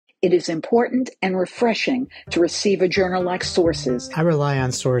It is important and refreshing to receive a journal like Sources. I rely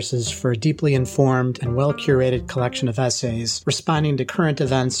on Sources for a deeply informed and well-curated collection of essays responding to current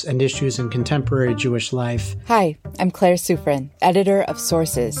events and issues in contemporary Jewish life. Hi, I'm Claire Sufrin, editor of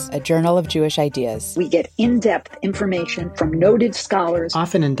Sources, a journal of Jewish ideas. We get in-depth information from noted scholars,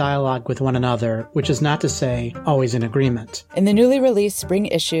 often in dialogue with one another, which is not to say always in agreement. In the newly released spring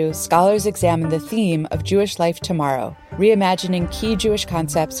issue, scholars examine the theme of Jewish life tomorrow, reimagining key Jewish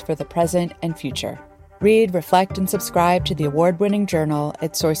concepts for the present and future. Read, reflect, and subscribe to the award-winning journal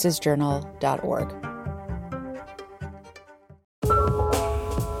at sourcesjournal.org.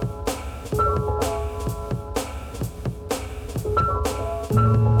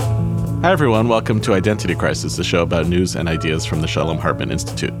 Hi, everyone. Welcome to Identity Crisis, the show about news and ideas from the Shalom Hartman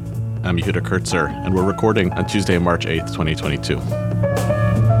Institute. I'm Yehuda Kurtzer, and we're recording on Tuesday, March 8th, 2022.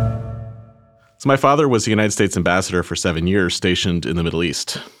 So my father was the United States ambassador for 7 years, stationed in the Middle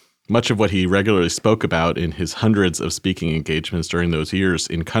East. Much of what he regularly spoke about in his hundreds of speaking engagements during those years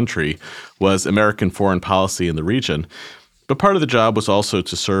in country was American foreign policy in the region. But part of the job was also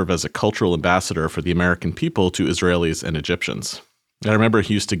to serve as a cultural ambassador for the American people to Israelis and Egyptians. I remember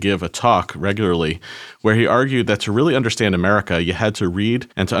he used to give a talk regularly where he argued that to really understand America, you had to read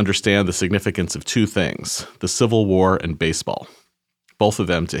and to understand the significance of two things, the Civil War and baseball. Both of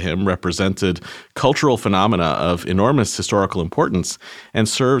them, to him, represented cultural phenomena of enormous historical importance and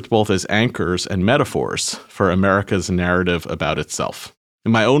served both as anchors and metaphors for America's narrative about itself.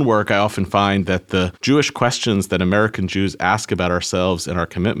 In my own work, I often find that the Jewish questions that American Jews ask about ourselves and our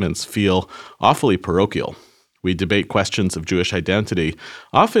commitments feel awfully parochial. We debate questions of Jewish identity,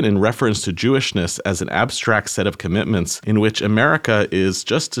 often in reference to Jewishness as an abstract set of commitments in which America is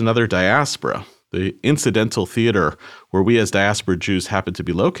just another diaspora, the incidental theater where we as diaspora Jews happen to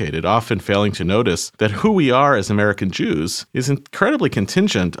be located, often failing to notice that who we are as American Jews is incredibly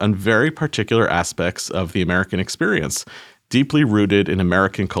contingent on very particular aspects of the American experience, deeply rooted in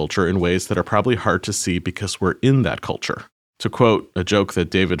American culture in ways that are probably hard to see because we're in that culture. To quote a joke that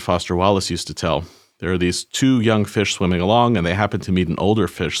David Foster Wallace used to tell, there are these two young fish swimming along, and they happen to meet an older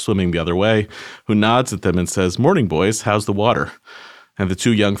fish swimming the other way, who nods at them and says, "Morning, boys, how's the water?" And the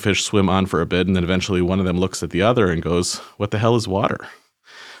two young fish swim on for a bit, and then eventually one of them looks at the other and goes, "What the hell is water?"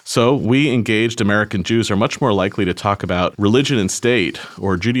 So we engaged American Jews are much more likely to talk about religion and state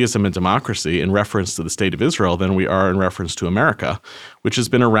or Judaism and democracy in reference to the state of Israel than we are in reference to America, which has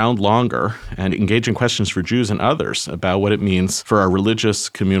been around longer, and engaging questions for Jews and others about what it means for our religious,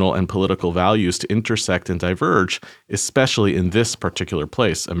 communal, and political values to intersect and diverge, especially in this particular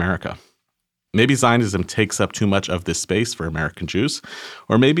place, America. Maybe Zionism takes up too much of this space for American Jews,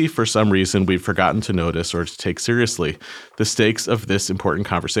 or maybe for some reason we've forgotten to notice or to take seriously the stakes of this important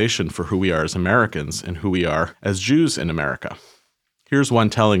conversation for who we are as Americans and who we are as Jews in America. Here's one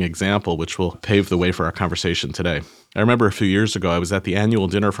telling example which will pave the way for our conversation today. I remember a few years ago I was at the annual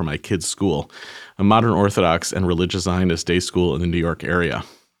dinner for my kids' school, a modern Orthodox and religious Zionist day school in the New York area.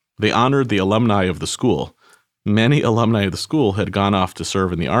 They honored the alumni of the school. Many alumni of the school had gone off to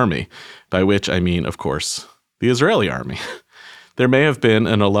serve in the army, by which I mean, of course, the Israeli army. There may have been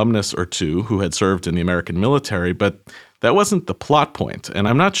an alumnus or two who had served in the American military, but that wasn't the plot point, and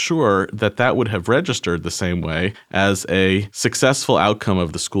I'm not sure that that would have registered the same way as a successful outcome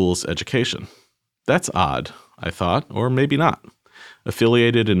of the school's education. That's odd, I thought, or maybe not.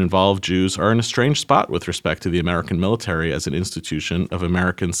 Affiliated and involved Jews are in a strange spot with respect to the American military as an institution of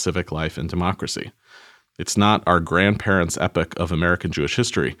American civic life and democracy. It's not our grandparents' epic of American Jewish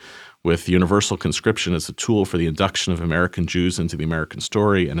history, with universal conscription as a tool for the induction of American Jews into the American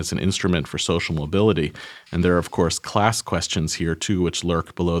story and as an instrument for social mobility. And there are, of course, class questions here, too, which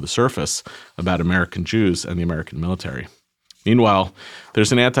lurk below the surface about American Jews and the American military. Meanwhile,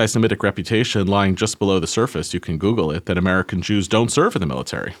 there's an anti-Semitic reputation lying just below the surface, you can Google it, that American Jews don't serve in the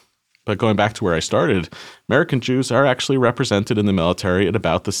military. But going back to where I started, American Jews are actually represented in the military at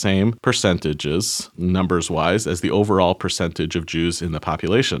about the same percentages, numbers-wise, as the overall percentage of Jews in the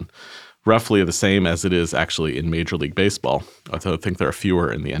population. Roughly the same as it is actually in Major League Baseball, although I think there are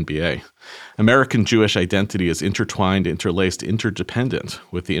fewer in the NBA. American Jewish identity is intertwined, interlaced, interdependent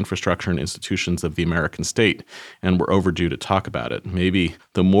with the infrastructure and institutions of the American state, and we're overdue to talk about it. Maybe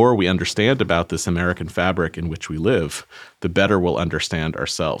the more we understand about this American fabric in which we live, the better we'll understand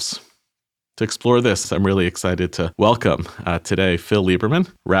ourselves. To explore this, I'm really excited to welcome today Phil Lieberman,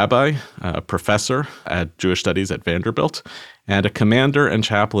 rabbi, professor at Jewish Studies at Vanderbilt, and a commander and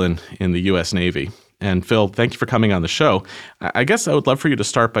chaplain in the U.S. Navy. And Phil, thank you for coming on the show. I guess I would love for you to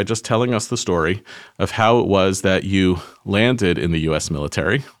start by just telling us the story of how it was that you landed in the U.S.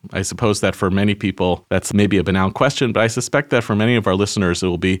 military. I suppose that for many people, that's maybe a banal question, but I suspect that for many of our listeners, it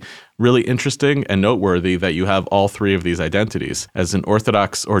will be really interesting and noteworthy that you have all three of these identities as an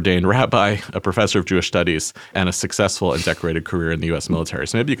Orthodox ordained rabbi, a professor of Jewish studies, and a successful and decorated career in the U.S. military.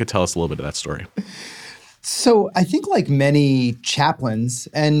 So maybe you could tell us a little bit of that story. So I think like many chaplains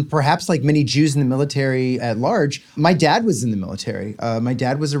and perhaps like many Jews in the military at large, my dad was in the military. My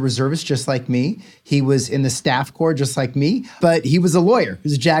dad was a reservist just like me. He was in the staff corps just like me, but he was a lawyer. He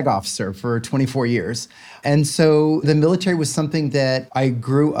was a JAG officer for 24 years. And so the military was something that I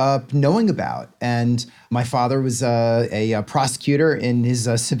grew up knowing about. And my father was a prosecutor in his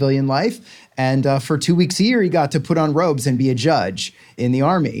civilian life. And for 2 weeks a year, he got to put on robes and be a judge in the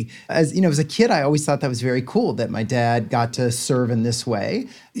Army. As you know, as a kid, I always thought that was very cool that my dad got to serve in this way.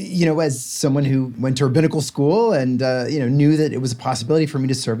 You know, as someone who went to rabbinical school and knew that it was a possibility for me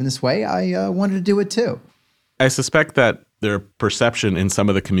to serve in this way, I wanted to do it too. I suspect that there's perception in some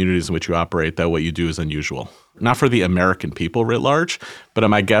of the communities in which you operate that what you do is unusual. Not for the American people writ large, but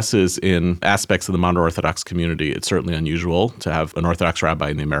my guess is in aspects of the modern Orthodox community, it's certainly unusual to have an Orthodox rabbi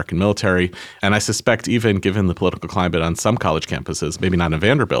in the American military. And I suspect even given the political climate on some college campuses, maybe not in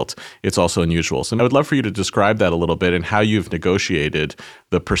Vanderbilt, it's also unusual. So I would love for you to describe that a little bit and how you've negotiated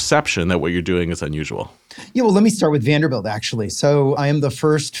the perception that what you're doing is unusual. Yeah, well, let me start with Vanderbilt, actually. So I am the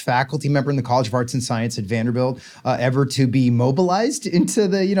first faculty member in the College of Arts and Science at Vanderbilt ever to be mobilized into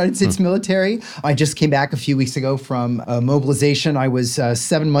the United States military. I just came back a few weeks ago from mobilization. I was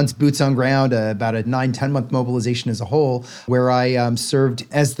 7 months boots on ground, about a 9-10 month mobilization as a whole, where I served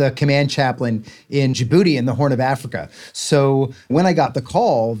as the command chaplain in Djibouti in the Horn of Africa. So when I got the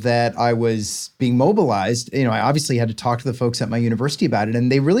call that I was being mobilized, I obviously had to talk to the folks at my university about it, and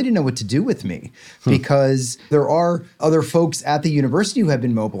they really didn't know what to do with me because there are other folks at the university who have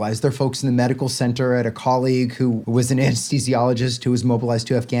been mobilized. There are folks in the medical center, at a colleague who was an anesthesiologist who was mobilized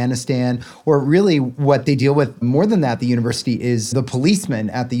to Afghanistan, or really what they deal with more than that, the university, is the policemen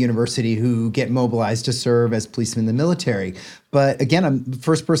at the university who get mobilized to serve as policemen in the military. But again, I'm the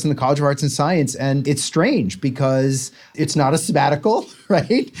first person in the College of Arts and Science, and it's strange because it's not a sabbatical,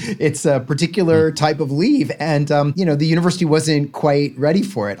 right? It's a particular type of leave. And, the university wasn't quite ready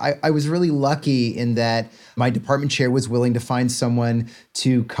for it. I was really lucky in that my department chair was willing to find someone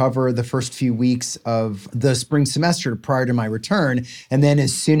to cover the first few weeks of the spring semester prior to my return. And then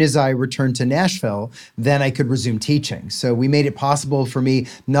as soon as I returned to Nashville, then I could resume teaching. So we made it possible for me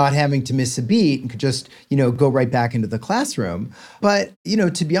not having to miss a beat and could just, go right back into the classroom. But,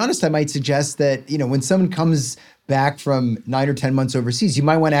 to be honest, I might suggest that, when someone comes back from 9 or 10 months overseas, you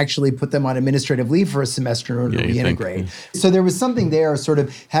might want to actually put them on administrative leave for a semester in order to reintegrate. So there was something there, sort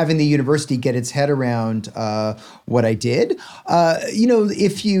of having the university get its head around what I did.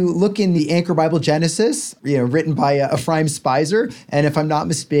 If you look in the Anchor Bible Genesis, written by Ephraim Spicer, and if I'm not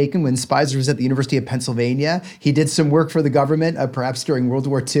mistaken, when Spicer was at the University of Pennsylvania, he did some work for the government, perhaps during World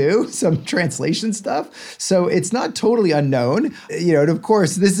War II, some translation stuff. So it's not totally unknown. And of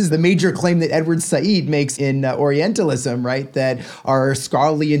course, this is the major claim that Edward Said makes in Orientalism, right? That our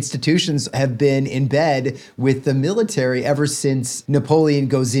scholarly institutions have been in bed with the military ever since Napoleon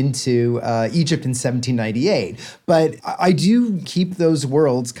goes into Egypt in 1798. But I do keep those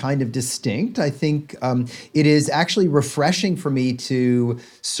worlds kind of distinct. I think it is actually refreshing for me to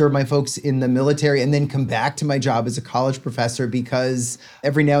serve my folks in the military and then come back to my job as a college professor, because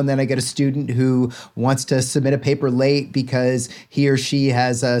every now and then I get a student who wants to submit a paper late because he or she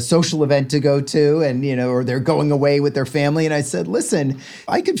has a social event to go to, and or they're going away with their family. And I said, listen,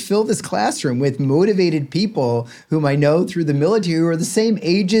 I could fill this classroom with motivated people whom I know through the military who are the same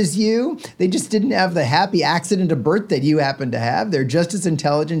age as you. They just didn't have the happy accident of birth that you happen to have. They're just as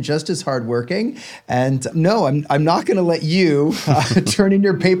intelligent, just as hardworking. And no, I'm not going to let you turn in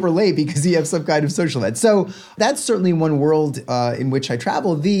your paper late because you have some kind of social event. So that's certainly one world in which I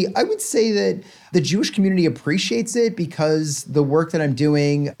travel. I would say that the Jewish community appreciates it because the work that I'm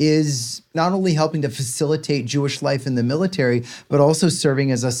doing is not only helping to facilitate Jewish life in the military, but also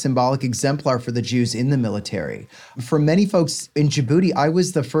serving as a symbolic exemplar for the Jews in the military. For many folks in Djibouti, I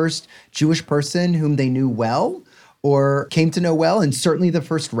was the first Jewish person whom they knew well or came to know well, and certainly the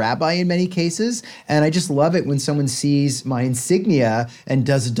first rabbi in many cases. And I just love it when someone sees my insignia and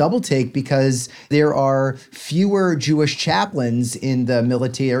does a double take, because there are fewer Jewish chaplains in the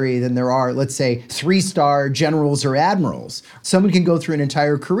military than there are, let's say, 3-star generals or admirals. Someone can go through an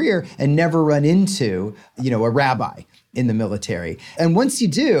entire career and never run into, a rabbi. in the military. And once you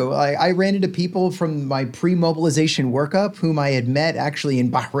do, I ran into people from my pre-mobilization workup whom I had met actually in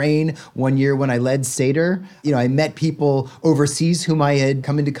Bahrain one year when I led Seder. I met people overseas whom I had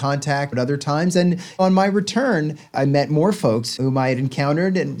come into contact at other times. And on my return, I met more folks whom I had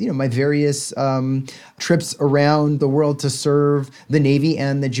encountered and, my various trips around the world to serve the Navy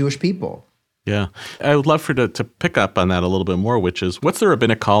and the Jewish people. Yeah. I would love for you to pick up on that a little bit more, which is what's the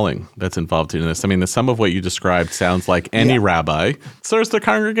rabbinic calling that's involved in this? I mean, some of what you described sounds like any rabbi serves their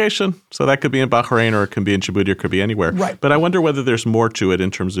congregation. So that could be in Bahrain or it could be in Djibouti or it could be anywhere. Right. But I wonder whether there's more to it in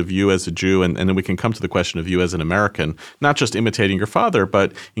terms of you as a Jew. And then we can come to the question of you as an American, not just imitating your father,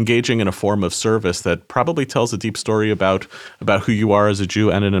 but engaging in a form of service that probably tells a deep story about who you are as a Jew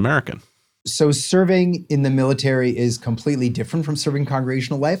and an American. So serving in the military is completely different from serving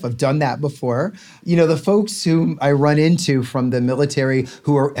congregational life. I've done that before. The folks whom I run into from the military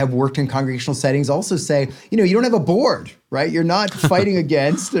who have worked in congregational settings also say, you don't have a board, right? You're not fighting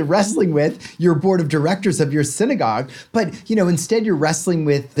against and wrestling with your board of directors of your synagogue, but, instead you're wrestling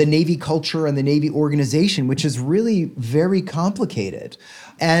with the Navy culture and the Navy organization, which is really very complicated.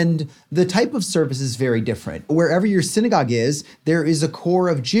 And the type of service is very different. Wherever your synagogue is, there is a core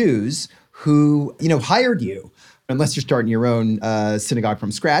of Jews who, hired you, unless you're starting your own synagogue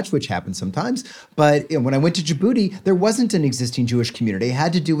from scratch, which happens sometimes. But when I went to Djibouti, there wasn't an existing Jewish community. I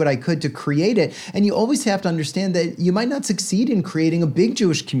had to do what I could to create it. And you always have to understand that you might not succeed in creating a big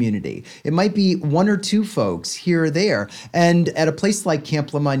Jewish community. It might be one or two folks here or there. And at a place like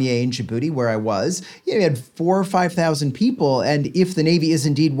Camp Lemonnier in Djibouti, where I was, you had 4,000 or 5,000 people. And if the Navy is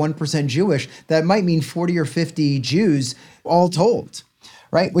indeed 1% Jewish, that might mean 40 or 50 Jews all told.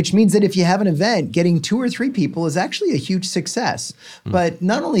 Right? Which means that if you have an event, getting 2 or 3 people is actually a huge success. But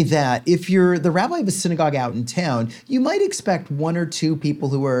not only that, if you're the rabbi of a synagogue out in town, you might expect 1 or 2 people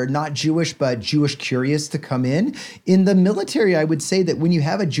who are not Jewish, but Jewish curious to come in. In the military, I would say that when you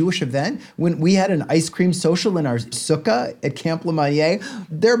have a Jewish event, when we had an ice cream social in our sukkah at Camp Lemonnier,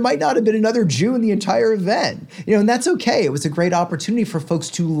 there might not have been another Jew in the entire event. And that's okay. It was a great opportunity for folks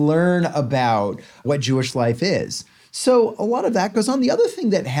to learn about what Jewish life is. So a lot of that goes on. The other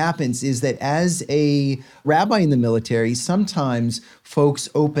thing that happens is that as a rabbi in the military, sometimes folks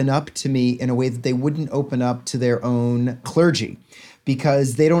open up to me in a way that they wouldn't open up to their own clergy,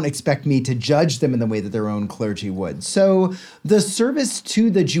 because they don't expect me to judge them in the way that their own clergy would. So the service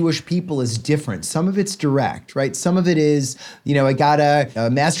to the Jewish people is different. Some of it's direct, right? Some of it is, I got a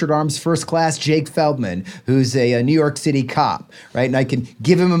Master at Arms First Class Jake Feldman, who's a New York City cop, right? And I can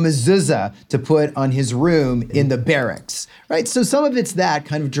give him a mezuzah to put on his room in the barracks, right? So some of it's that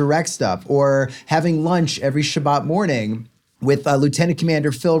kind of direct stuff, or having lunch every Shabbat morning with Lieutenant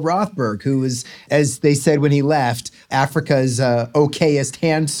Commander Phil Rothberg, who was, as they said when he left, Africa's okayest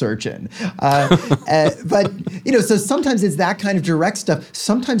hand surgeon. But, so sometimes it's that kind of direct stuff.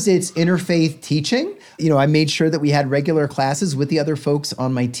 Sometimes it's interfaith teaching. I made sure that we had regular classes with the other folks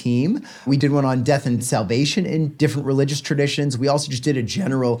on my team. We did one on death and salvation in different religious traditions. We also just did a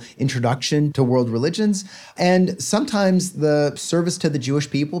general introduction to world religions. And sometimes the service to the Jewish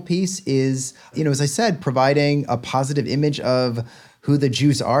people piece is, as I said, providing a positive image of who the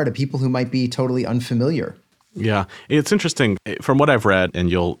Jews are to people who might be totally unfamiliar. Yeah, it's interesting. From what I've read,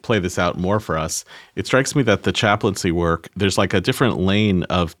 and you'll play this out more for us, it strikes me that the chaplaincy work, there's like a different lane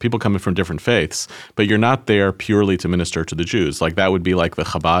of people coming from different faiths, but you're not there purely to minister to the Jews. Like that would be like the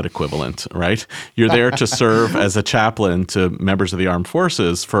Chabad equivalent, right? You're there to serve as a chaplain to members of the armed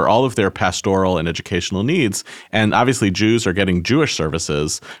forces for all of their pastoral and educational needs. And obviously Jews are getting Jewish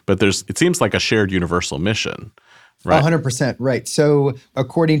services, but it seems like a shared universal mission. Right. 100% right. So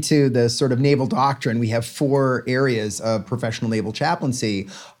according to the sort of naval doctrine, we have 4 areas of professional naval chaplaincy.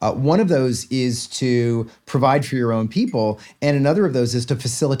 One of those is to provide for your own people, and another of those is to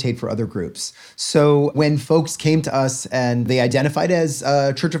facilitate for other groups. So when folks came to us and they identified as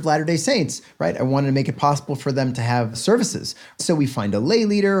Church of Latter-day Saints, right, I wanted to make it possible for them to have services. So we find a lay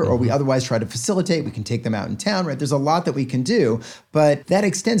leader, or we otherwise try to facilitate. We can take them out in town, right? There's a lot that we can do, but that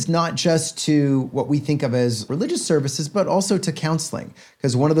extends not just to what we think of as religious services, but also to counseling,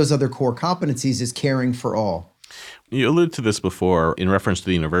 because one of those other core competencies is caring for all. You alluded to this before in reference to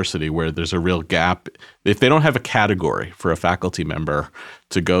the university, where there's a real gap. If they don't have a category for a faculty member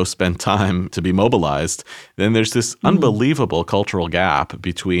to go spend time to be mobilized, then there's this unbelievable cultural gap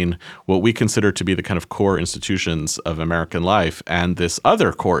between what we consider to be the kind of core institutions of American life and this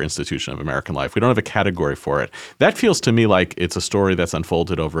other core institution of American life. We don't have a category for it. That feels to me like it's a story that's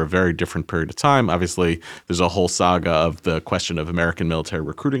unfolded over a very different period of time. Obviously, there's a whole saga of the question of American military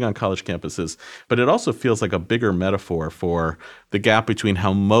recruiting on college campuses, but it also feels like a bigger metaphor metaphor for the gap between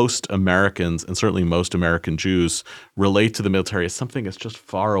how most Americans, and certainly most American Jews, relate to the military as something that's just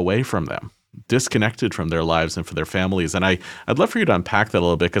far away from them, disconnected from their lives and for their families. And I'd love for you to unpack that a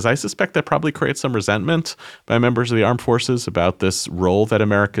little bit, because I suspect that probably creates some resentment by members of the armed forces about this role that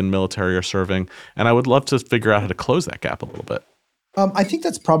American military are serving. And I would love to figure out how to close that gap a little bit. I think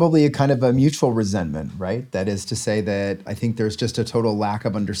that's probably a kind of a mutual resentment, right? That is to say that I think there's just a total lack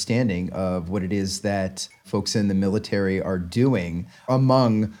of understanding of what it is that folks in the military are doing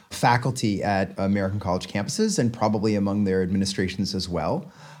among faculty at American college campuses and probably among their administrations as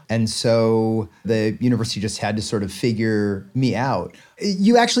well. And so the university just had to sort of figure me out.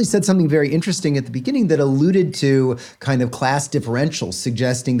 You actually said something very interesting at the beginning that alluded to kind of class differentials,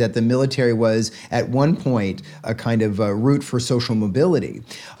 suggesting that the military was at one point a kind of a route for social mobility.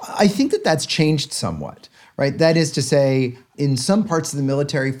 I think that that's changed somewhat, right? That is to say, in some parts of the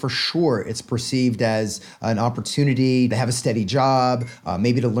military, for sure, it's perceived as an opportunity to have a steady job,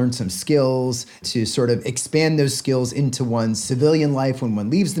 maybe to learn some skills, to sort of expand those skills into one's civilian life when one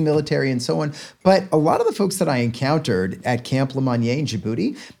leaves the military and so on. But a lot of the folks that I encountered at Camp Lemonnier in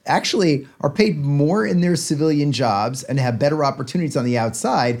Djibouti actually are paid more in their civilian jobs and have better opportunities on the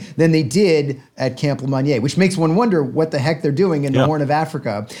outside than they did at Camp Lemonnier, which makes one wonder what the heck they're doing in the Horn of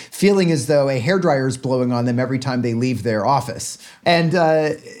Africa, feeling as though a hairdryer is blowing on them every time they leave their office. And,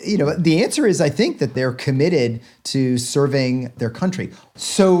 the answer is, I think, that they're committed to serving their country.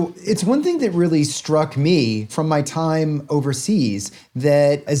 So it's one thing that really struck me from my time overseas,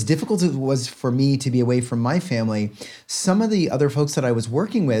 that as difficult as it was for me to be away from my family, some of the other folks that I was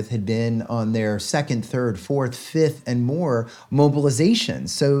working with had been on their second, third, fourth, fifth, and more mobilizations.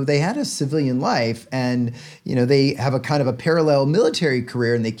 So they had a civilian life, and, they have a kind of a parallel military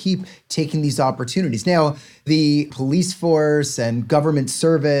career, and they keep taking these opportunities. Now, the police force and government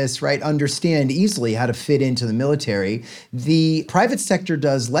service, right, understand easily how to fit into the military. The private sector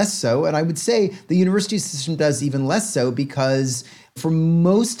does less so, and I would say the university system does even less so, because for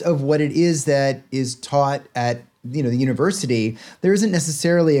most of what it is that is taught at the university, there isn't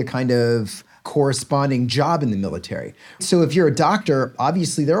necessarily a kind of corresponding job in the military. So if you're a doctor,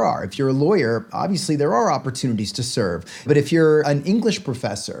 obviously there are. If you're a lawyer, obviously there are opportunities to serve. But if you're an English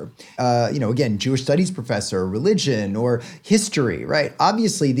professor, again, Jewish studies professor, religion, or history, right?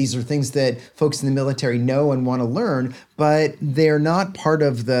 Obviously, these are things that folks in the military know and want to learn, but they're not part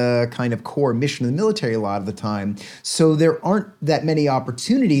of the kind of core mission of the military a lot of the time. So there aren't that many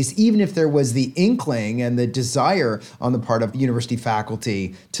opportunities, even if there was the inkling and the desire on the part of university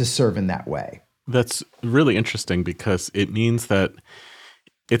faculty to serve in that way. That's really interesting, because it means that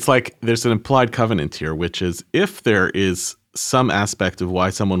it's like there's an implied covenant here, which is if there is some aspect of why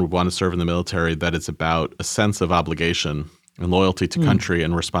someone would want to serve in the military that is about a sense of obligation and loyalty to country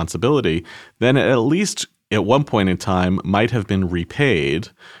and responsibility, then at least at one point in time might have been repaid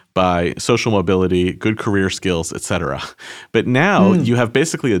by social mobility, good career skills, etc. But now you have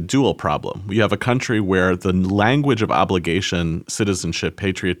basically a dual problem. You have a country where the language of obligation, citizenship,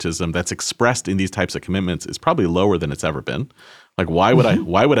 patriotism that's expressed in these types of commitments is probably lower than it's ever been. Like, why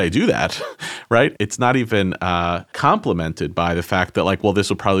would I do that, right? It's not even complemented by the fact that, like, well, this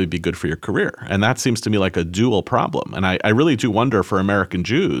will probably be good for your career. And that seems to me like a dual problem. And I really do wonder for American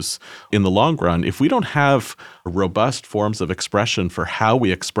Jews in the long run, if we don't have robust forms of expression for how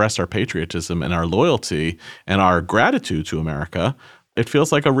we express our patriotism and our loyalty and our gratitude to America, it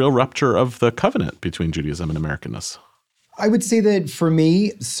feels like a real rupture of the covenant between Judaism and Americanness. I would say that for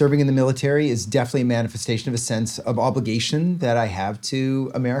me, serving in the military is definitely a manifestation of a sense of obligation that I have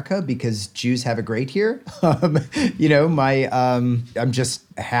to America, because Jews have it great here. I'm just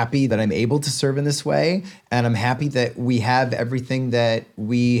happy that I'm able to serve in this way. And I'm happy that we have everything that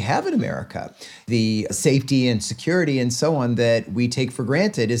we have in America. The safety and security and so on that we take for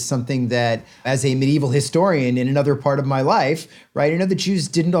granted is something that, as a medieval historian in another part of my life, right, the Jews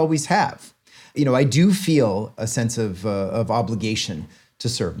didn't always have. I do feel a sense of obligation to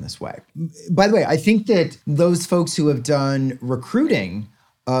serve in this way. By the way, I think that those folks who have done recruiting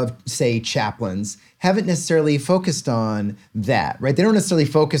of, say, chaplains haven't necessarily focused on that, right? They don't necessarily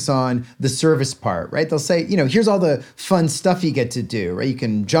focus on the service part, right? They'll say, here's all the fun stuff you get to do, right? You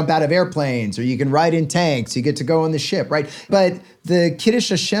can jump out of airplanes, or you can ride in tanks, you get to go on the ship, right? But the Kiddush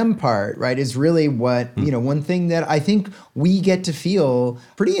Hashem part, right, is really what, one thing that I think we get to feel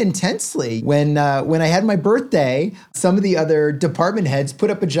pretty intensely. When I had my birthday, some of the other department heads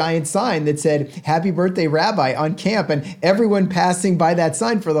put up a giant sign that said, "Happy birthday, Rabbi," on camp. And everyone passing by that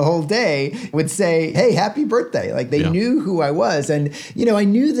sign for the whole day would say, say, hey, happy birthday. Like they knew who I was. And, I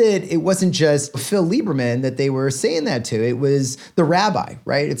knew that it wasn't just Phil Lieberman that they were saying that to. It was the rabbi,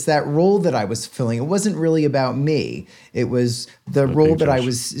 right? It's that role that I was filling. It wasn't really about me. It was the role that I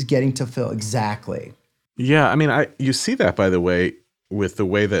was getting to fill. Exactly. Yeah. I mean, you see that, by the way, with the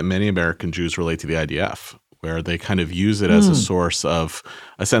way that many American Jews relate to the IDF, where they kind of use it as a source of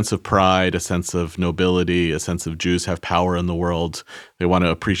a sense of pride, a sense of nobility, a sense of Jews have power in the world. They want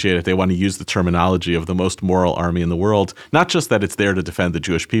to appreciate it. They want to use the terminology of the most moral army in the world, not just that it's there to defend the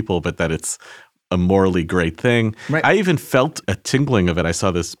Jewish people, but that it's a morally great thing. Right. I even felt a tingling of it. I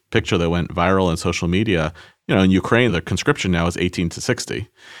saw this picture that went viral on social media. In Ukraine, the conscription now is 18 to 60.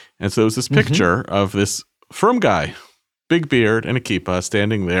 And so it was this picture of this firm guy, big beard and a kippah,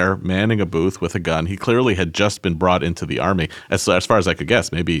 standing there, manning a booth with a gun. He clearly had just been brought into the army, as far as I could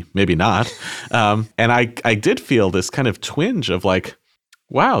guess. Maybe not. And I did feel this kind of twinge of like,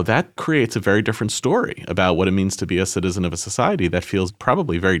 wow, that creates a very different story about what it means to be a citizen of a society that feels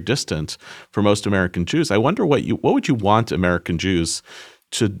probably very distant for most American Jews. I wonder what would you want American Jews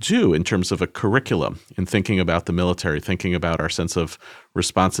to do in terms of a curriculum in thinking about the military, thinking about our sense of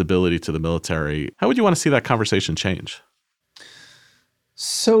responsibility to the military? How would you want to see that conversation change?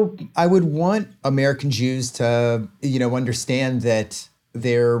 So I would want American Jews to, understand that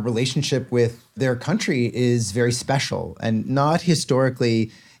their relationship with their country is very special and not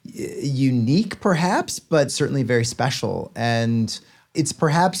historically unique, perhaps, but certainly very special. And it's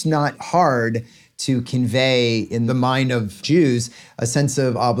perhaps not hard to convey in the mind of Jews a sense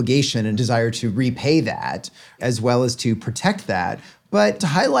of obligation and desire to repay that, as well as to protect that. But to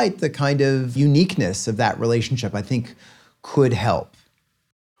highlight the kind of uniqueness of that relationship, I think could help.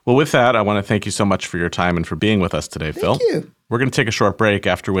 Well, with that, I want to thank you so much for your time and for being with us today, Phil. Thank you. We're going to take a short break,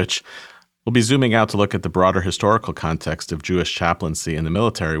 after which we'll be zooming out to look at the broader historical context of Jewish chaplaincy in the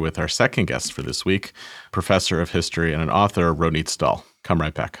military with our second guest for this week, professor of history and an author, Ronit Stahl. Come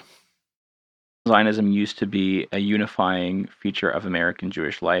right back. Zionism used to be a unifying feature of American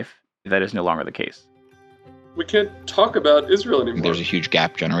Jewish life. That is no longer the case. We can't talk about Israel anymore. There's a huge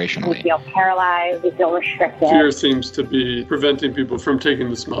gap generationally. We feel paralyzed, we feel restricted. Fear seems to be preventing people from taking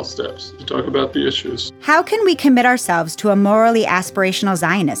the small steps to talk about the issues. How can we commit ourselves to a morally aspirational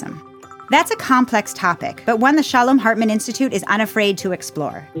Zionism? That's a complex topic, but one the Shalom Hartman Institute is unafraid to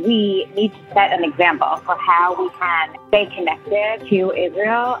explore. We need to set an example for how we can stay connected to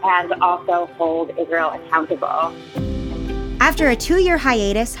Israel and also hold Israel accountable. After a 2-year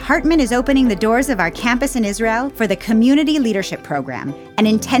hiatus, Hartman is opening the doors of our campus in Israel for the Community Leadership Program, an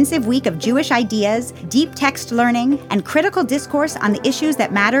intensive week of Jewish ideas, deep text learning, and critical discourse on the issues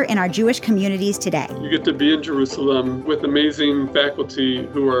that matter in our Jewish communities today. You get to be in Jerusalem with amazing faculty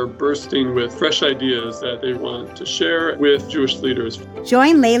who are bursting with fresh ideas that they want to share with Jewish leaders.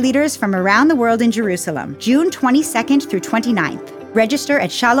 Join lay leaders from around the world in Jerusalem, June 22nd through 29th. Register at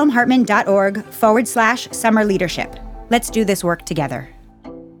shalomhartman.org/summer leadership. Let's do this work together.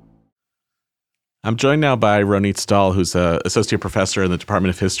 I'm joined now by Ronit Stahl, who's an associate professor in the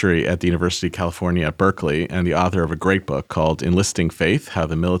Department of History at the University of California at Berkeley and the author of a great book called Enlisting Faith, How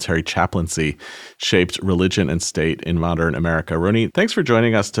the Military Chaplaincy Shaped Religion and State in Modern America. Ronit, thanks for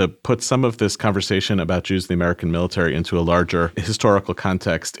joining us to put some of this conversation about Jews in the American military into a larger historical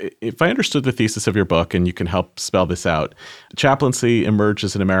context. If I understood the thesis of your book, and you can help spell this out, chaplaincy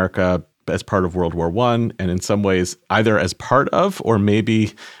emerges in America as part of World War I, and in some ways either as part of or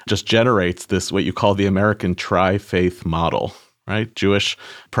maybe just generates this, what you call the American tri-faith model, right? Jewish,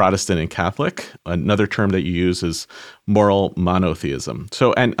 Protestant, and Catholic. Another term that you use is moral monotheism.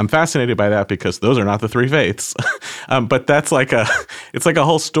 So, and I'm fascinated by that because those are not the three faiths, but that's it's like a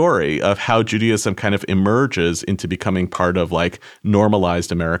whole story of how Judaism kind of emerges into becoming part of like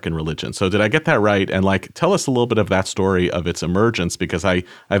normalized American religion. So did I get that right? And tell us a little bit of that story of its emergence, because I've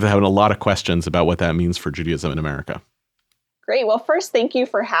had a lot of questions about what that means for Judaism in America. Great. Well, first, thank you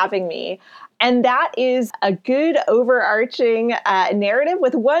for having me. And that is a good overarching narrative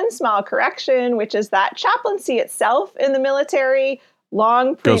with one small correction, which is that chaplaincy itself in the military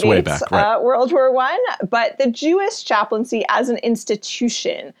long predates goes way back, right? World War I, but the Jewish chaplaincy as an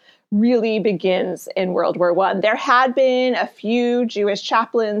institution really begins in World War I. There had been a few Jewish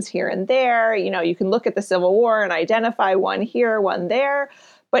chaplains here and there. You can look at the Civil War and identify one here, one there.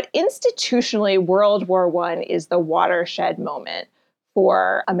 But institutionally, World War I is the watershed moment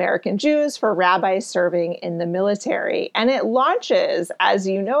for American Jews, for rabbis serving in the military. And it launches, as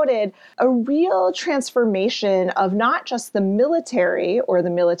you noted, a real transformation of not just the military or the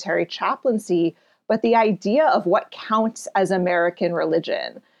military chaplaincy, but the idea of what counts as American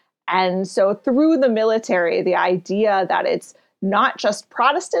religion. And so through the military, the idea that it's not just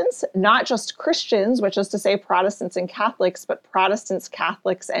Protestants, not just Christians, which is to say Protestants and Catholics, but Protestants,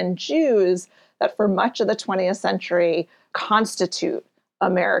 Catholics, and Jews that for much of the 20th century constitute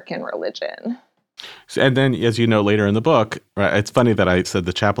American religion. And then, as you know, later in the book, right, it's funny that I said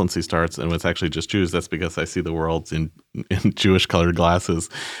the chaplaincy starts and it's actually just Jews. That's because I see the world in Jewish-colored glasses.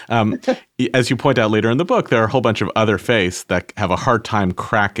 As you point out later in the book, there are a whole bunch of other faiths that have a hard time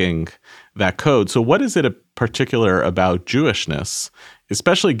cracking that code. So what is it in particular about Jewishness,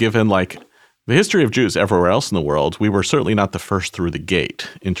 especially given like the history of Jews everywhere else in the world? We were certainly not the first through the gate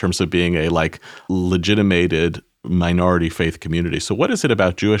in terms of being a like legitimated minority faith community. So what is it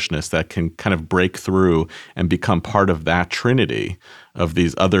about Jewishness that can kind of break through and become part of that trinity of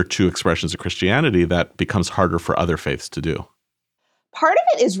these other two expressions of Christianity that becomes harder for other faiths to do? Part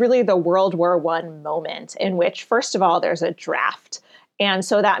of it is really the World War I moment in which, first of all, there's a draft. And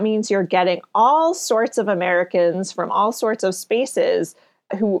so that means you're getting all sorts of Americans from all sorts of spaces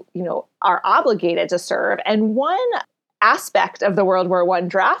who, are obligated to serve. And one aspect of the World War I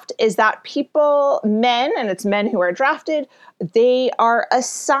draft is that men, and it's men who are drafted, they are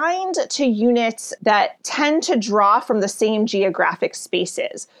assigned to units that tend to draw from the same geographic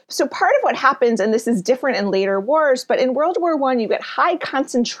spaces. So part of what happens, and this is different in later wars, but in World War I, you get high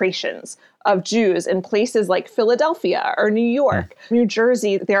concentrations of Jews in places like Philadelphia or New York, New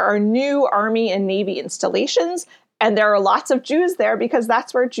Jersey. There are new Army and Navy installations, and there are lots of Jews there because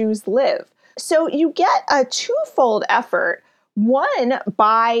that's where Jews live. So you get a twofold effort, one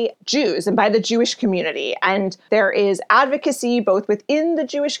by Jews and by the Jewish community. And there is advocacy both within the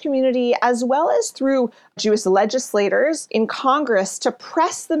Jewish community as well as through Jewish legislators in Congress to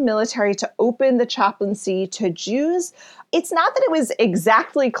press the military to open the chaplaincy to Jews. It's not that it was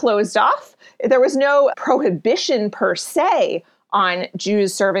exactly closed off. There was no prohibition per se on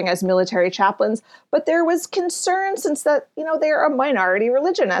Jews serving as military chaplains, but there was concern since that, they're a minority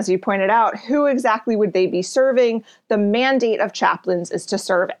religion, as you pointed out. Who exactly would they be serving? The mandate of chaplains is to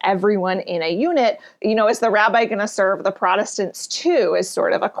serve everyone in a unit. Is the rabbi going to serve the Protestants too, is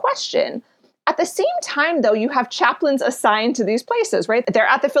sort of a question. At the same time, though, you have chaplains assigned to these places, right? They're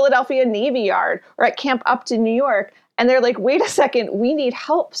at the Philadelphia Navy Yard or at Camp Upton, New York, and they're like, wait a second, we need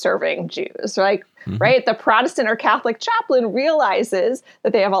help serving Jews, right? The Protestant or Catholic chaplain realizes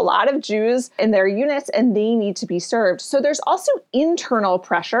that they have a lot of Jews in their units and they need to be served. So there's also internal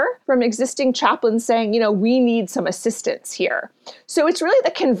pressure from existing chaplains saying, we need some assistance here. So it's really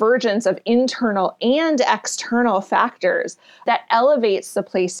the convergence of internal and external factors that elevates the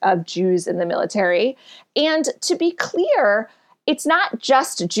place of Jews in the military. And to be clear, it's not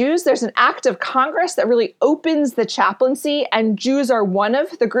just Jews. There's an act of Congress that really opens the chaplaincy, and Jews are one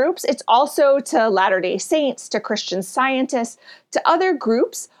of the groups. It's also to Latter-day Saints, to Christian Scientists, to other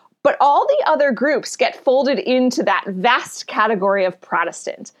groups. But all the other groups get folded into that vast category of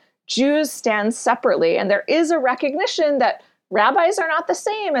Protestant. Jews stand separately, and there is a recognition that rabbis are not the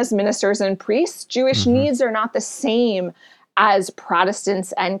same as ministers and priests. Jewish needs are not the same as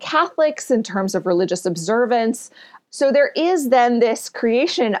Protestants and Catholics in terms of religious observance. So there is then this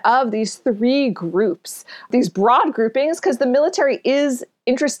creation of these three groups, these broad groupings, because the military is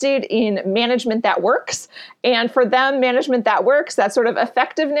interested in management that works. And for them, management that works, that sort of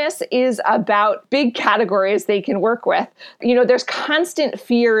effectiveness is about big categories they can work with. There's constant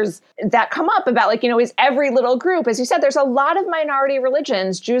fears that come up about is every little group, as you said, there's a lot of minority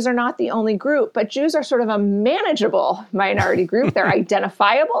religions. Jews are not the only group, but Jews are sort of a manageable minority group. They're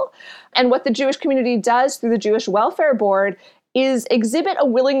identifiable. And what the Jewish community does through the Jewish Welfare Board is exhibit a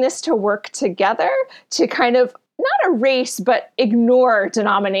willingness to work together to kind of not erase, but ignore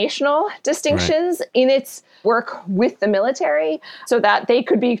denominational distinctions in its work with the military so that they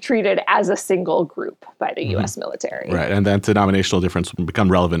could be treated as a single group by the U.S. military. Right. And that denominational difference will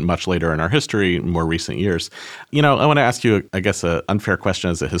become relevant much later in our history, in more recent years. I want to ask you, I guess, an unfair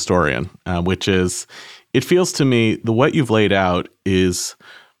question as a historian, which is, it feels to me that what you've laid out is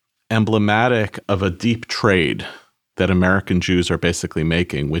emblematic of a deep trade that American Jews are basically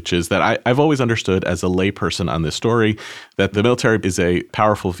making, which is that I've always understood as a layperson on this story that the military is a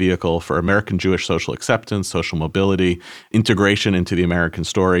powerful vehicle for American Jewish social acceptance, social mobility, integration into the American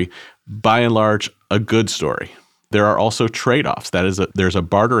story, by and large, a good story. There are also trade-offs. There's a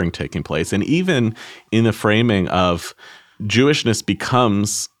bartering taking place. And even in the framing of Jewishness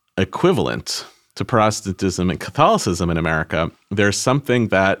becomes equivalent to Protestantism and Catholicism in America, there's something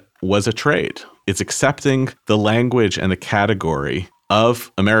that was a trade. It's accepting the language and the category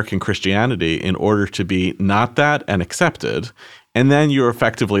of American Christianity in order to be not that and accepted, And then you're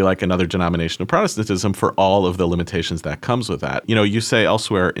effectively like another denomination of Protestantism for all of the limitations that comes with that. You know, you say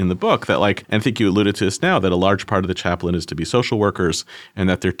elsewhere in the book that like, and I think you alluded to this now, that a large part of the chaplain is to be social workers and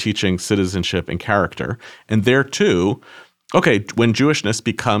that they're teaching citizenship and character. And there too, okay, when Jewishness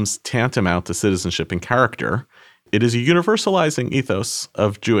becomes tantamount to citizenship and character, it is a universalizing ethos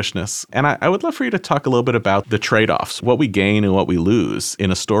of Jewishness. And I would love for you to talk a little bit about the trade-offs, what we gain and what we lose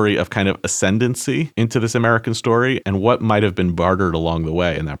in a story of kind of ascendancy into this American story, and what might have been bartered along the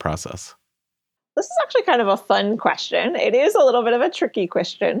way in that process. This is actually kind of a fun question. It is a little bit of a tricky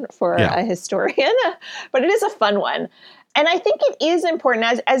question for a historian, but it is a fun one. And I think it is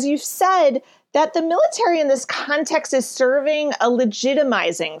important, as you've said, that the military in this context is serving a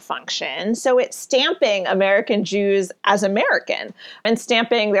legitimizing function. So it's stamping American Jews as American and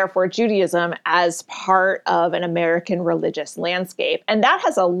stamping, therefore, Judaism as part of an American religious landscape. And that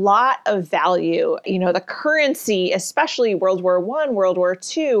has a lot of value. You know, the currency, especially World War I, World War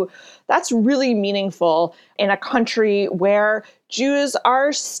II, that's really meaningful in a country where Jews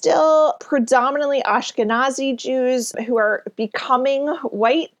are still predominantly Ashkenazi Jews who are becoming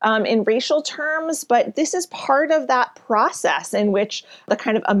white in racial terms, but this is part of that process in which the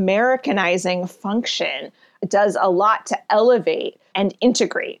kind of Americanizing function does a lot to elevate and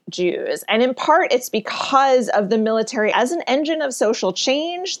integrate Jews. And in part, it's because of the military as an engine of social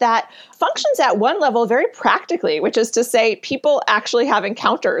change that functions at one level very practically, which is to say people actually have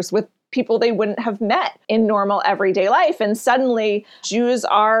encounters with people they wouldn't have met in normal everyday life. And suddenly Jews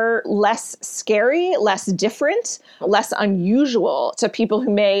are less scary, less different, less unusual to people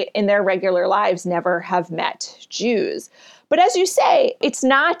who may in their regular lives never have met Jews. But as you say, it's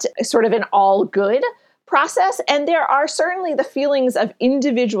not sort of an all good process. And there are certainly the feelings of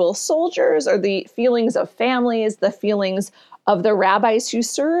individual soldiers or the feelings of families, the feelings of the rabbis who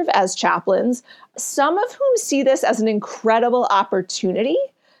serve as chaplains, some of whom see this as an incredible opportunity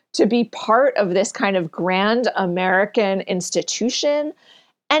to be part of this kind of grand American institution,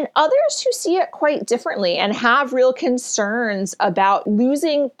 and others who see it quite differently and have real concerns about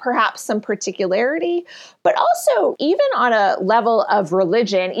losing perhaps some particularity, but also even on a level of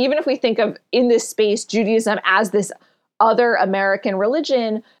religion, even if we think of in this space Judaism as this other American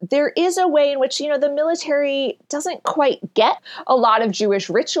religion, there is a way in which, you know, the military doesn't quite get a lot of Jewish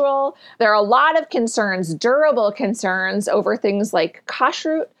ritual. There are a lot of concerns, durable concerns over things like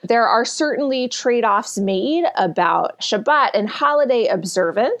kashrut. There are certainly trade-offs made about Shabbat and holiday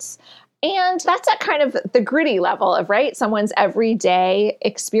observance. And that's at kind of the gritty level of, right, someone's everyday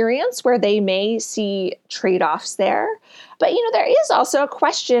experience where they may see trade-offs there. But, you know, there is also a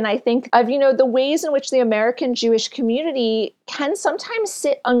question, I think, of, you know, the ways in which the American Jewish community can sometimes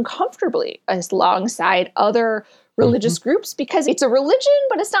sit uncomfortably alongside other religious groups because it's a religion,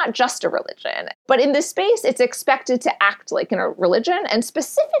 but it's not just a religion. But in this space, it's expected to act like a religion and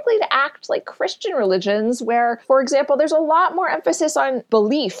specifically to act like Christian religions where, for example, there's a lot more emphasis on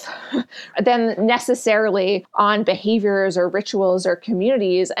belief than necessarily on behaviors or rituals or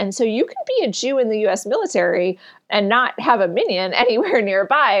communities. And so you can be a Jew in the US military and not have a minyan anywhere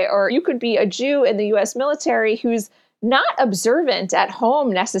nearby, or you could be a Jew in the US military who's not observant at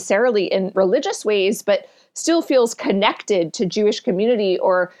home necessarily in religious ways, but still feels connected to Jewish community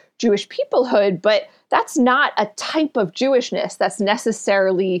or Jewish peoplehood, but that's not a type of Jewishness that's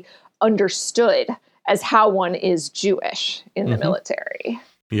necessarily understood as how one is Jewish in the military.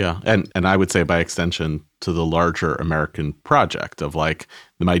 Yeah, and I would say by extension to the larger American project of like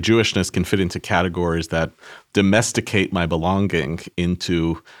my Jewishness can fit into categories that domesticate my belonging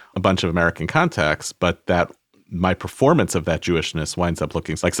into a bunch of American contexts, but that my performance of that Jewishness winds up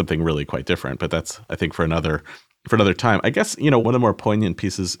looking like something really quite different. But that's, I think, for another time. I guess, you know, one of the more poignant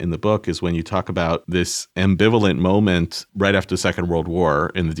pieces in the book is when you talk about this ambivalent moment right after the Second World War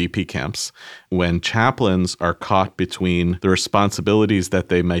in the DP camps, when chaplains are caught between the responsibilities that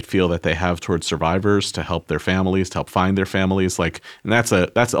they might feel that they have towards survivors to help their families, to help find their families, like, and that's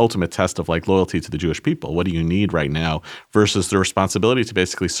the ultimate test of like loyalty to the Jewish people. What do you need right now? Versus the responsibility to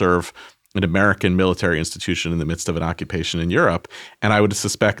basically serve an American military institution in the midst of an occupation in Europe. And I would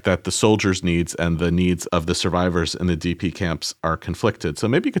suspect that the soldiers' needs and the needs of the survivors in the DP camps are conflicted. So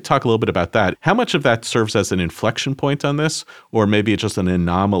maybe you could talk a little bit about that. How much of that serves as an inflection point on this, or maybe it's just an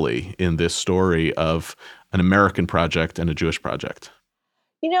anomaly in this story of an American project and a Jewish project?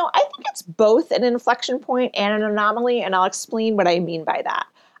 You know, I think it's both an inflection point and an anomaly, and I'll explain what I mean by that.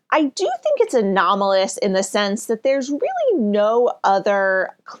 I do think it's anomalous in the sense that there's really no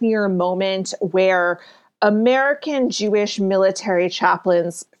other clear moment where American Jewish military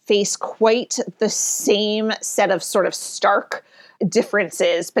chaplains face quite the same set of sort of stark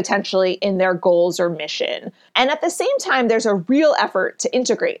differences potentially in their goals or mission. And at the same time, there's a real effort to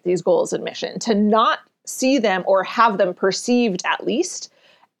integrate these goals and mission, to not see them or have them perceived at least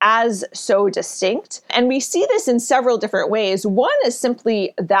as so distinct. And we see this in several different ways. One is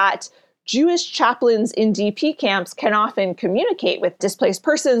simply that Jewish chaplains in DP camps can often communicate with displaced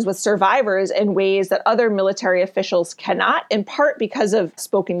persons, with survivors, in ways that other military officials cannot, in part because of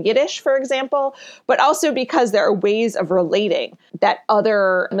spoken Yiddish, for example, but also because there are ways of relating that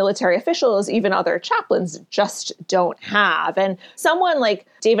other military officials, even other chaplains, just don't have. And someone like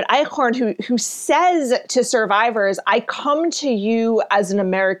David Eichhorn, who says to survivors, I come to you as an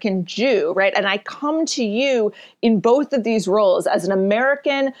American Jew, right? And I come to you in both of these roles as an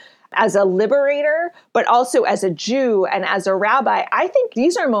American, as a liberator, but also as a Jew and as a rabbi. I think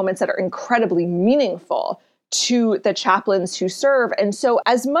these are moments that are incredibly meaningful to the chaplains who serve. And so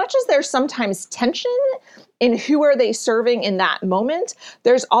as much as there's sometimes tension in who are they serving in that moment,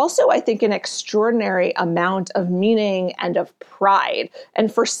 there's also, I think, an extraordinary amount of meaning and of pride. And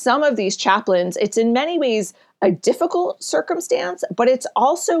for some of these chaplains, it's in many ways a difficult circumstance, but it's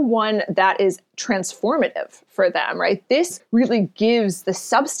also one that is transformative for them, right? This really gives the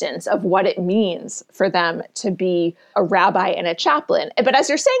substance of what it means for them to be a rabbi and a chaplain. But as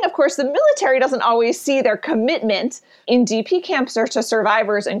you're saying, of course, the military doesn't always see their commitment in DP camps or to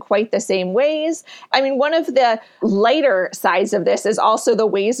survivors in quite the same ways. I mean, one of the lighter sides of this is also the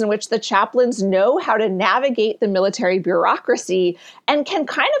ways in which the chaplains know how to navigate the military bureaucracy and can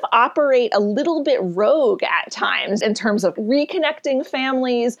kind of operate a little bit rogue at times in terms of reconnecting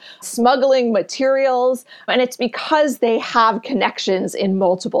families, smuggling materials, and it's because they have connections in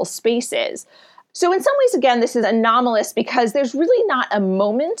multiple spaces. So in some ways, again, this is anomalous because there's really not a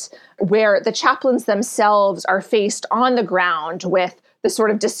moment where the chaplains themselves are faced on the ground with the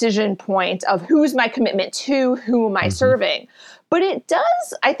sort of decision point of who's my commitment to, who am I serving. But it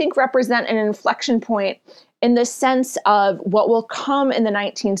does, I think, represent an inflection point in the sense of what will come in the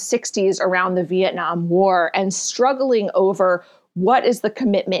 1960s around the Vietnam War and struggling over what is the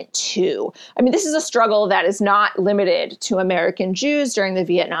commitment to. I mean, this is a struggle that is not limited to American Jews during the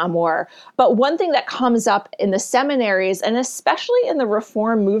Vietnam War. But one thing that comes up in the seminaries, and especially in the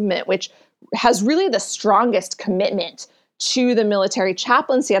Reform movement, which has really the strongest commitment to the military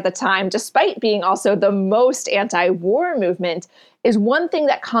chaplaincy at the time, despite being also the most anti-war movement, is one thing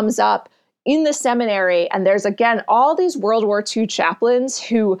that comes up in the seminary. And there's, again, all these World War II chaplains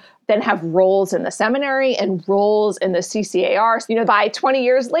who then have roles in the seminary and roles in the CCAR. You know, by 20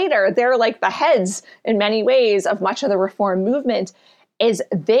 years later, they're like the heads in many ways of much of the Reform movement, is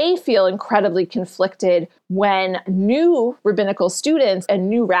they feel incredibly conflicted when new rabbinical students and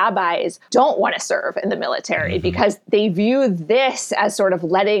new rabbis don't want to serve in the military because they view this as sort of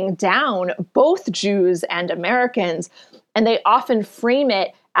letting down both Jews and Americans. And they often frame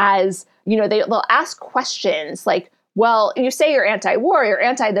it as, you know, they'll ask questions like, well, you say you're anti-war, you're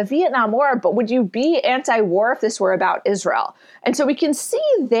anti the Vietnam War, but would you be anti-war if this were about Israel? And so we can see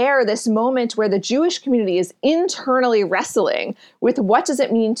there this moment where the Jewish community is internally wrestling with what does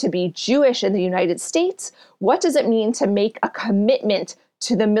it mean to be Jewish in the United States? What does it mean to make a commitment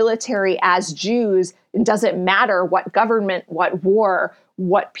to the military as Jews? And does it matter what government, what war,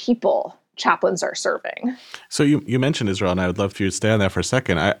 what people chaplains are serving? So you mentioned Israel, and I would love for you to stay on that for a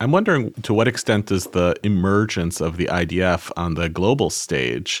second. I'm wondering, to what extent does the emergence of the IDF on the global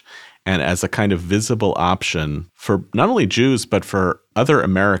stage and as a kind of visible option for not only Jews, but for other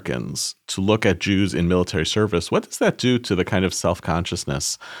Americans to look at Jews in military service, what does that do to the kind of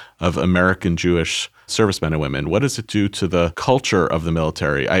self-consciousness of American Jewish servicemen and women? What does it do to the culture of the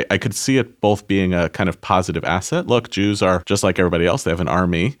military? I could see it both being a kind of positive asset. Look, Jews are just like everybody else. They have an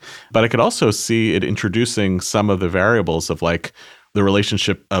army. But I could also see it introducing some of the variables of like the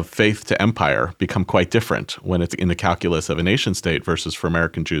relationship of faith to empire become quite different when it's in the calculus of a nation state versus for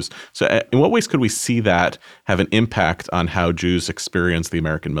American Jews. So in what ways could we see that have an impact on how Jews experience the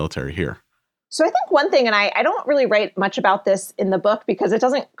American military here? So I think one thing, and I don't really write much about this in the book because it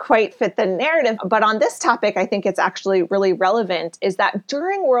doesn't quite fit the narrative, but on this topic, I think it's actually really relevant, is that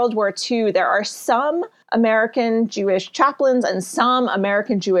during World War II, there are some American Jewish chaplains and some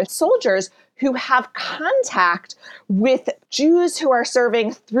American Jewish soldiers who have contact with Jews who are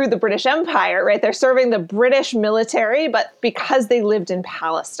serving through the British Empire, right? They're serving the British military, but because they lived in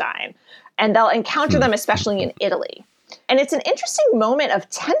Palestine. And they'll encounter them, especially in Italy. And it's an interesting moment of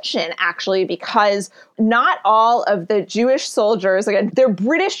tension, actually, because not all of the Jewish soldiers, again, they're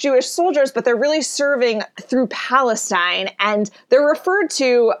British Jewish soldiers, but they're really serving through Palestine. And they're referred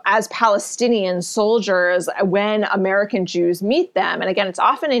to as Palestinian soldiers when American Jews meet them. And again, it's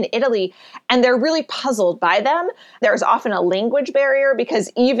often in Italy, and they're really puzzled by them. There's often a language barrier because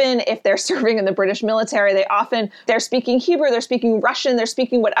even if they're serving in the British military, they're speaking Hebrew, they're speaking Russian, they're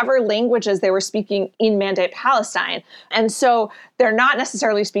speaking whatever languages they were speaking in Mandate Palestine. And so they're not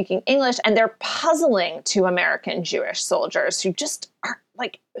necessarily speaking English, and they're puzzling to American Jewish soldiers who just are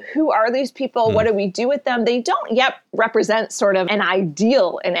like, who are these people? What do we do with them? They don't yet represent sort of an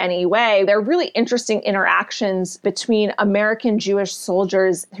ideal in any way. They're really interesting interactions between American Jewish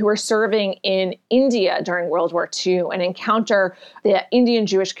soldiers who are serving in India during World War II and encounter the Indian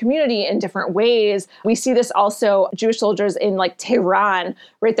Jewish community in different ways. We see this also, Jewish soldiers in like Tehran,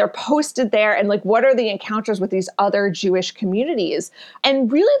 right? They're posted there, and like, what are the encounters with these other Jewish communities?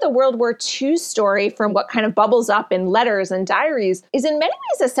 And really the World War II story, from what kind of bubbles up in letters and diaries, is in many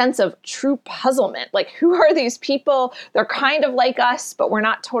ways a sense of true puzzlement. Like, who are these people? They're kind of like us, but we're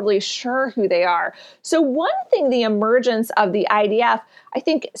not totally sure who they are. So one thing the emergence of the IDF, I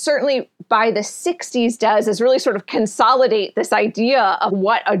think certainly by the 60s does, is really sort of consolidate this idea of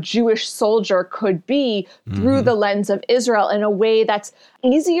what a Jewish soldier could be through the lens of Israel in a way that's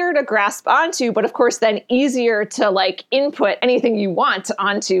easier to grasp onto, but of course then easier to like input anything you want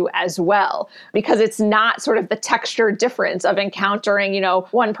onto as well, because it's not sort of the texture difference of encountering,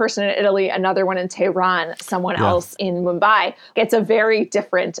 one person in Italy, another one in Tehran, someone else in Mumbai. It's a very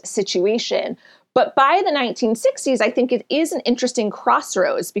different situation. But by the 1960s, I think it is an interesting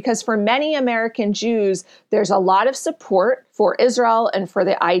crossroads, because for many American Jews, there's a lot of support for Israel and for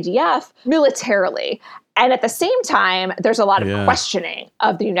the IDF militarily. And at the same time, there's a lot of questioning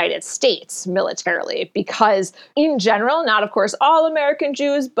of the United States militarily, because in general, not of course all American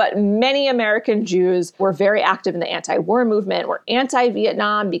Jews, but many American Jews were very active in the anti-war movement, were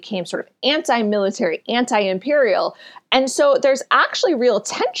anti-Vietnam, became sort of anti-military, anti-imperial. And so there's actually real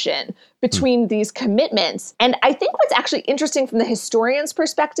tension between these commitments. And I think what's actually interesting from the historian's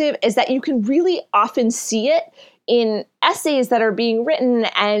perspective is that you can really often see it in essays that are being written.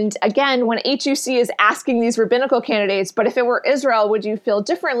 And again, when HUC is asking these rabbinical candidates, but if it were Israel, would you feel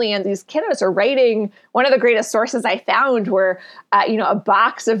differently? And these candidates are writing, one of the greatest sources I found were, a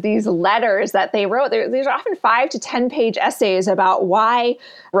box of these letters that they wrote. These are often 5 to 10 page essays about why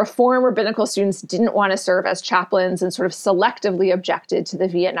Reform rabbinical students didn't want to serve as chaplains and sort of selectively objected to the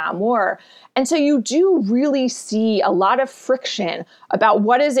Vietnam War. And so you do really see a lot of friction about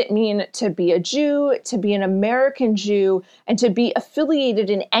what does it mean to be a Jew, to be an American Jew, and to be affiliated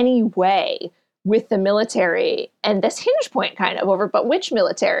in any way with the military, and this hinge point kind of over, but which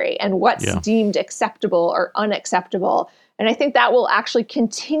military and what's deemed acceptable or unacceptable. And I think that will actually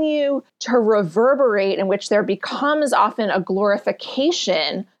continue to reverberate, in which there becomes often a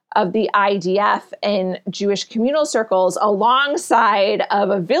glorification of the IDF in Jewish communal circles alongside of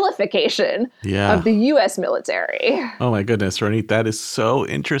a vilification of the U.S. military. Oh my goodness, Ronit, that is so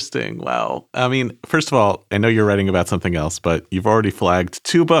interesting. Wow. I mean, first of all, I know you're writing about something else, but you've already flagged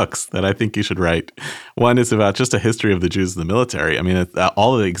 2 books that I think you should write. One is about just a history of the Jews in the military. I mean,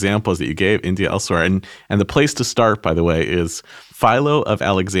 all of the examples that you gave, India, elsewhere. And the place to start, by the way, is Philo of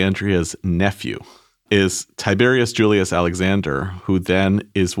Alexandria's nephew is Tiberius Julius Alexander, who then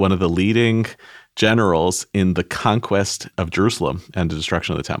is one of the leading generals in the conquest of Jerusalem and the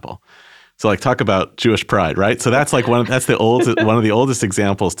destruction of the temple. So like, talk about Jewish pride, right? So that's like one of the oldest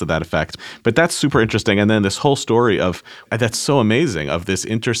examples to that effect. But that's super interesting. And then this whole story of, that's so amazing, of this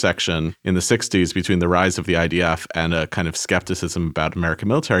intersection in the 60s between the rise of the IDF and a kind of skepticism about American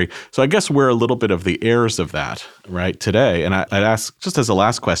military. So I guess we're a little bit of the heirs of that, right, today. And I'd ask, just as a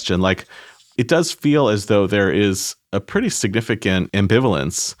last question, like, it does feel as though there is a pretty significant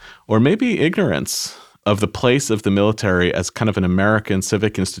ambivalence or maybe ignorance of the place of the military as kind of an American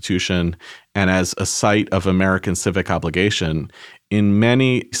civic institution and as a site of American civic obligation in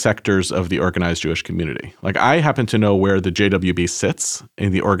many sectors of the organized Jewish community. Like, I happen to know where the JWB sits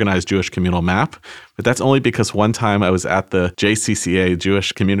in the organized Jewish communal map, but that's only because one time I was at the JCCA,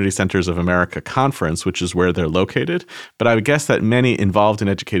 Jewish Community Centers of America conference, which is where they're located. But I would guess that many involved and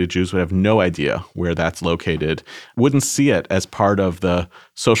educated Jews would have no idea where that's located, wouldn't see it as part of the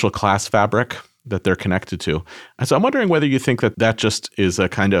social class fabric that they're connected to. And so I'm wondering whether you think that that just is a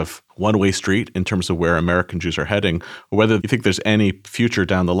kind of one-way street in terms of where American Jews are heading, or whether you think there's any future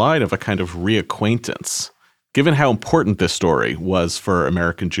down the line of a kind of reacquaintance, given how important this story was for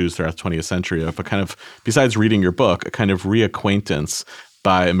American Jews throughout the 20th century, of a kind of, besides reading your book, a kind of reacquaintance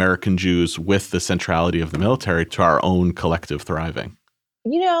by American Jews with the centrality of the military to our own collective thriving?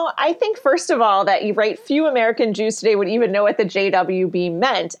 I think, first of all, that few American Jews today would even know what the JWB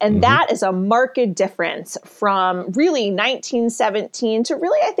meant. And that is a marked difference from really 1917 to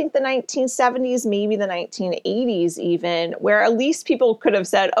really, I think, the 1970s, maybe the 1980s even, where at least people could have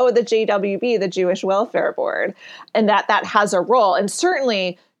said, oh, the JWB, the Jewish Welfare Board, and that has a role. And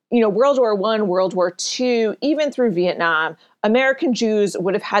certainly, World War I, World War II, even through Vietnam, American Jews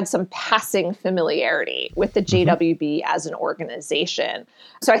would have had some passing familiarity with the JWB as an organization.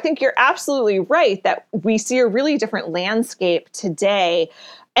 So I think you're absolutely right that we see a really different landscape today.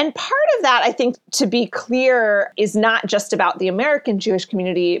 And part of that, I think, to be clear, is not just about the American Jewish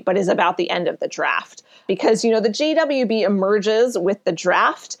community, but is about the end of the draft. Because, the JWB emerges with the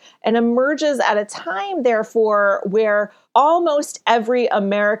draft and emerges at a time, therefore, where almost every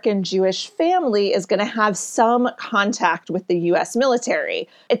American Jewish family is going to have some contact with the U.S. military.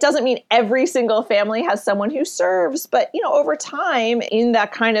 It doesn't mean every single family has someone who serves, but, over time, in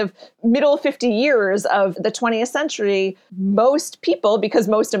that kind of middle 50 years of the 20th century, most people, because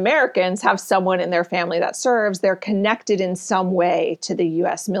most Americans have someone in their family that serves, they're connected in some way to the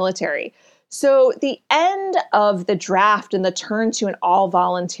U.S. military. So the end of the draft and the turn to an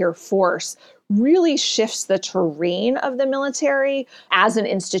all-volunteer force really shifts the terrain of the military as an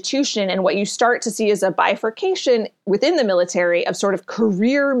institution. And what you start to see is a bifurcation within the military of sort of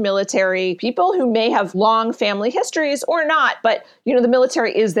career military people who may have long family histories or not, but, the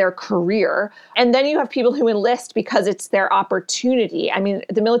military is their career. And then you have people who enlist because it's their opportunity. I mean,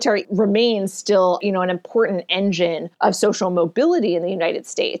 the military remains still, an important engine of social mobility in the United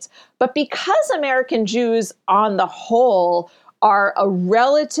States. But because American Jews on the whole are a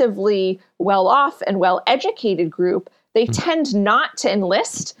relatively well-off and well-educated group, they tend not to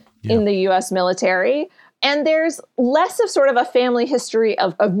enlist in the U.S. military. And there's less of sort of a family history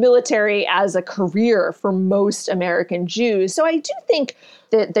of military as a career for most American Jews. So I do think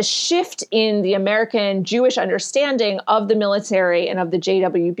that the shift in the American Jewish understanding of the military and of the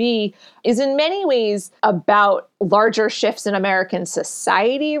JWB is in many ways about larger shifts in American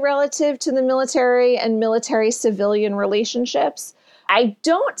society relative to the military and military-civilian relationships. I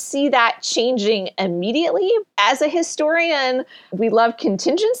don't see that changing immediately. As a historian, we love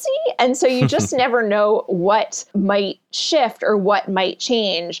contingency. And so you just never know what might shift or what might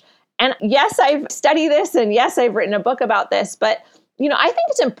change. And yes, I've studied this, and yes, I've written a book about this, but I think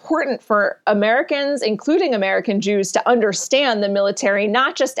it's important for Americans, including American Jews, to understand the military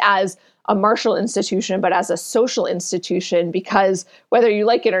not just as a martial institution, but as a social institution, because whether you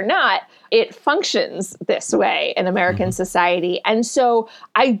like it or not, it functions this way in American society. And so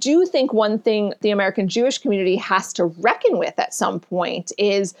I do think one thing the American Jewish community has to reckon with at some point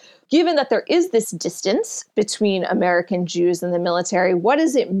is, given that there is this distance between American Jews and the military, what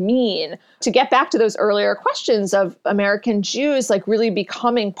does it mean to get back to those earlier questions of American Jews, really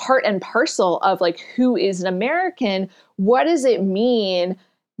becoming part and parcel of who is an American? What does it mean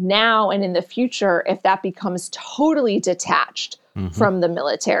now and in the future if that becomes totally detached from the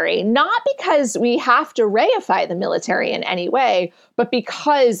military? Not because we have to reify the military in any way, but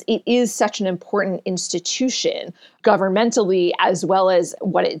because it is such an important institution governmentally as well as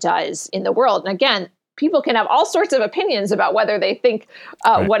what it does in the world. And again, people can have all sorts of opinions about whether they think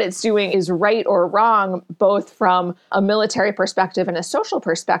what it's doing is right or wrong, both from a military perspective and a social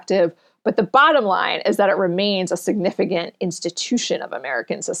perspective. But the bottom line is that it remains a significant institution of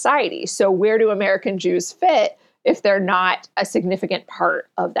American society. So where do American Jews fit if they're not a significant part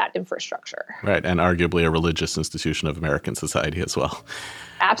of that infrastructure? Right, and arguably a religious institution of American society as well.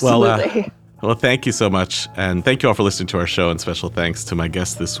 Absolutely. Well, thank you so much. And thank you all for listening to our show. And special thanks to my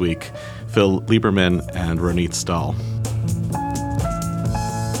guests this week, Phil Lieberman and Ronit Stahl.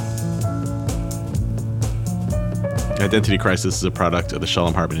 Identity Crisis is a product of the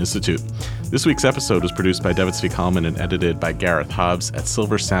Shalom Hartman Institute. This week's episode was produced by David Zvi-Kalman and edited by Gareth Hobbs at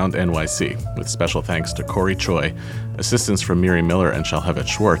Silver Sound NYC, with special thanks to Corey Choi, assistance from Miri Miller and Shalhevet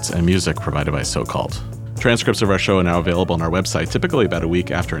Schwartz, and music provided by So Called. Transcripts of our show are now available on our website, typically about a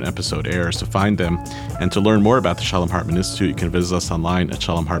week after an episode airs. To find them and to learn more about the Shalom Hartman Institute, you can visit us online at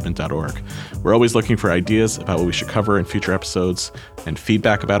shalomhartman.org. We're always looking for ideas about what we should cover in future episodes and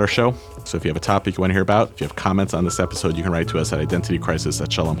feedback about our show. So if you have a topic you want to hear about, if you have comments on this episode, you can write to us at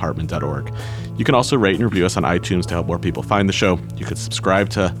identitycrisis@shalomhartman.org. You can also rate and review us on iTunes to help more people find the show. You could subscribe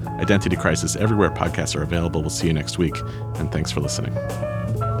to Identity Crisis everywhere podcasts are available. We'll see you next week, and thanks for listening.